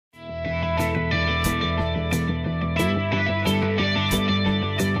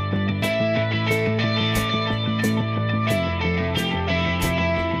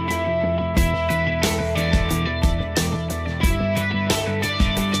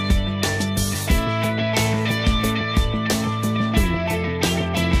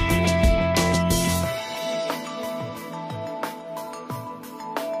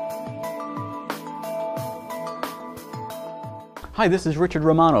Hi, this is Richard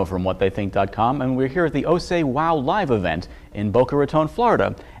Romano from WhatTheyThink.com, and we're here at the OSE Wow Live event in Boca Raton,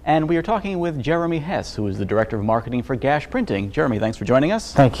 Florida. And we are talking with Jeremy Hess, who is the Director of Marketing for Gasch Printing. Jeremy, thanks for joining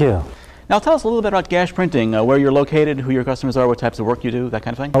us. Thank you. Now tell us a little bit about Gasch Printing, where you're located, who your customers are, what types of work you do, that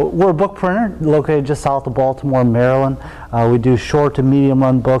kind of thing. We're a book printer located just south of Baltimore, Maryland. We do short to medium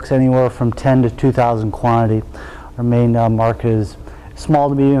run books, anywhere from 10 to 2,000 quantity. Our main market is small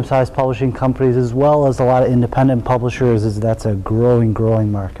to medium-sized publishing companies, as well as a lot of independent publishers. That's a growing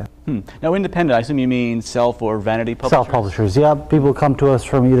market. Now, independent, I assume you mean self or vanity publishers? Self-publishers, yeah. People come to us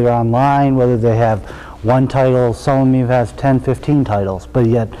from either online, whether they have one title, some of them have 10, 15 titles, but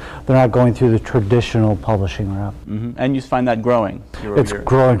yet they're not going through the traditional publishing route. And you find that growing? It's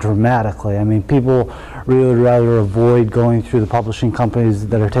growing dramatically. I mean, people really would rather avoid going through the publishing companies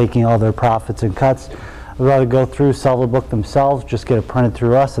that are taking all their profits and cuts. They'd rather go through, sell the book themselves, just get it printed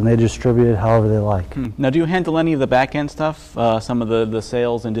through us, and they distribute it however they like. Now, do you handle any of the back-end stuff, some of the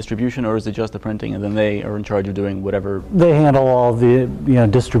sales and distribution, or is it just the printing, and then they are in charge of doing whatever? They handle all the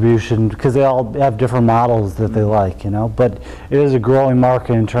distribution, because they all have different models that they like, But it is a growing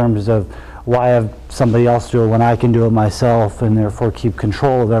market in terms of why have somebody else do it when I can do it myself, and therefore keep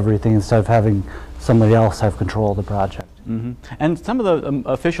control of everything instead of having somebody else have control of the project. And some of the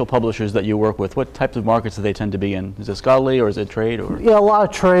official publishers that you work with, what types of markets do they tend to be in? Is it scholarly or is it trade? Or? Yeah, a lot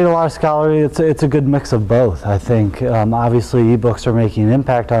of trade, a lot of scholarly. It's a good mix of both, I think. Obviously, ebooks are making an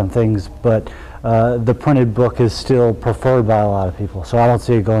impact on things, but the printed book is still preferred by a lot of people, so I don't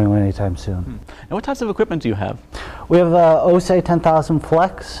see it going away anytime soon. And what types of equipment do you have? We have OSE 10,000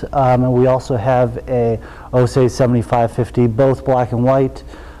 Flex, and we also have a OSE 7550, both black and white,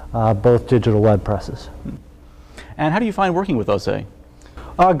 both digital web presses. And how do you find working with OSE?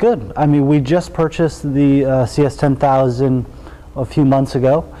 Good. I mean, we just purchased the CS 10,000 a few months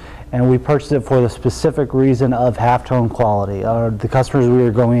ago, and we purchased it for the specific reason of halftone quality. The customers we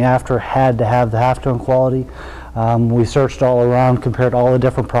were going after had to have the halftone quality. We searched all around, compared all the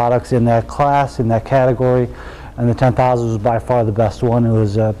different products in that class, in that category, and the 10,000 was by far the best one. It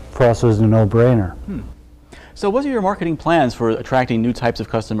was, for us, it was a no-brainer. So what are your marketing plans for attracting new types of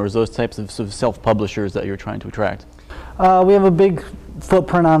customers, those types of self-publishers that you're trying to attract? We have a big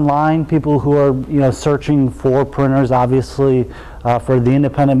footprint online, people who are searching for printers. Obviously, for the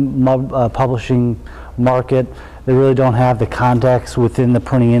independent publishing market, they really don't have the contacts within the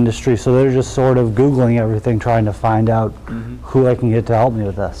printing industry, so they're just sort of Googling everything, trying to find out who I can get to help me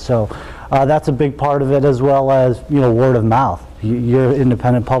with this. So that's a big part of it, as well as word of mouth. You're an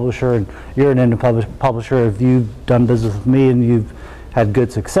independent publisher, and you're an independent publisher. If you've done business with me and you've had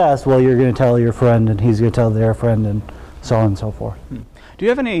good success, well, you're going to tell your friend, and he's going to tell their friend, and so on and so forth. Do you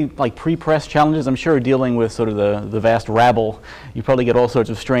have any pre-press challenges? I'm sure dealing with sort of the vast rabble, you probably get all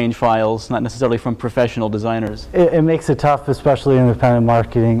sorts of strange files, not necessarily from professional designers. It makes it tough, especially in independent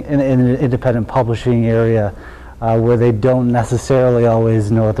marketing, in the independent publishing area, where they don't necessarily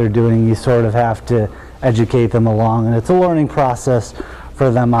always know what they're doing. You sort of have to educate them along, and it's a learning process for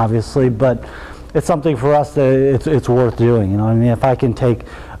them, obviously, but it's something for us that it's worth doing. I mean, if I can take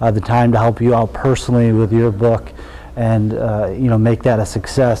the time to help you out personally with your book, and make that a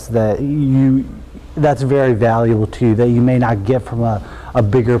success, that's very valuable to you, that you may not get from a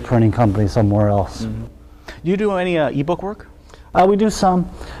bigger printing company somewhere else. Do you do any ebook work? We do some.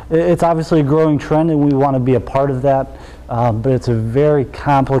 It's obviously a growing trend, and we want to be a part of that, but it's a very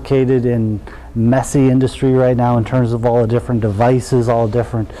complicated and messy industry right now in terms of all the different devices, all the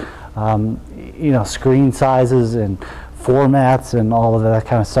different screen sizes and formats and all of that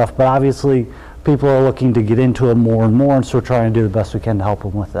kind of stuff. But obviously, people are looking to get into it more and more, and so we're trying to do the best we can to help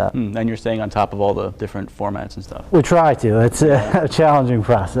them with that. And you're staying on top of all the different formats and stuff. We try to. It's a challenging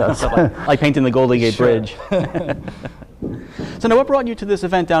process. like painting the Golden Gate Bridge. So now, what brought you to this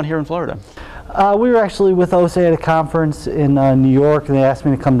event down here in Florida? We were actually with OSE at a conference in New York, and they asked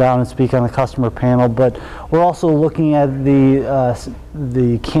me to come down and speak on the customer panel. But we're also looking at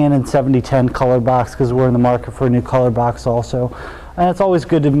the Canon 7010 color box, because we're in the market for a new color box also. And it's always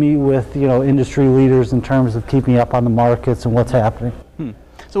good to meet with industry leaders in terms of keeping up on the markets and what's happening.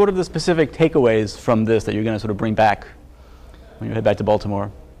 So what are the specific takeaways from this that you're going to sort of bring back when you head back to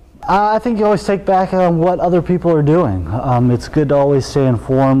Baltimore? I think you always take back on what other people are doing. It's good to always stay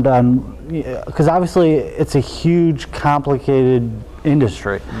informed on, because obviously it's a huge, complicated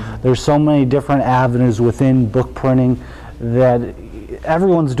industry. There's so many different avenues within book printing that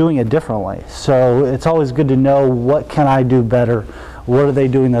everyone's doing it differently. So it's always good to know, what can I do better? What are they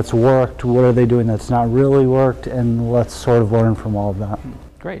doing that's worked? What are they doing that's not really worked? And let's sort of learn from all of that.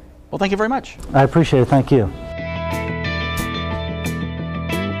 Great. Well, thank you very much. I appreciate it. Thank you.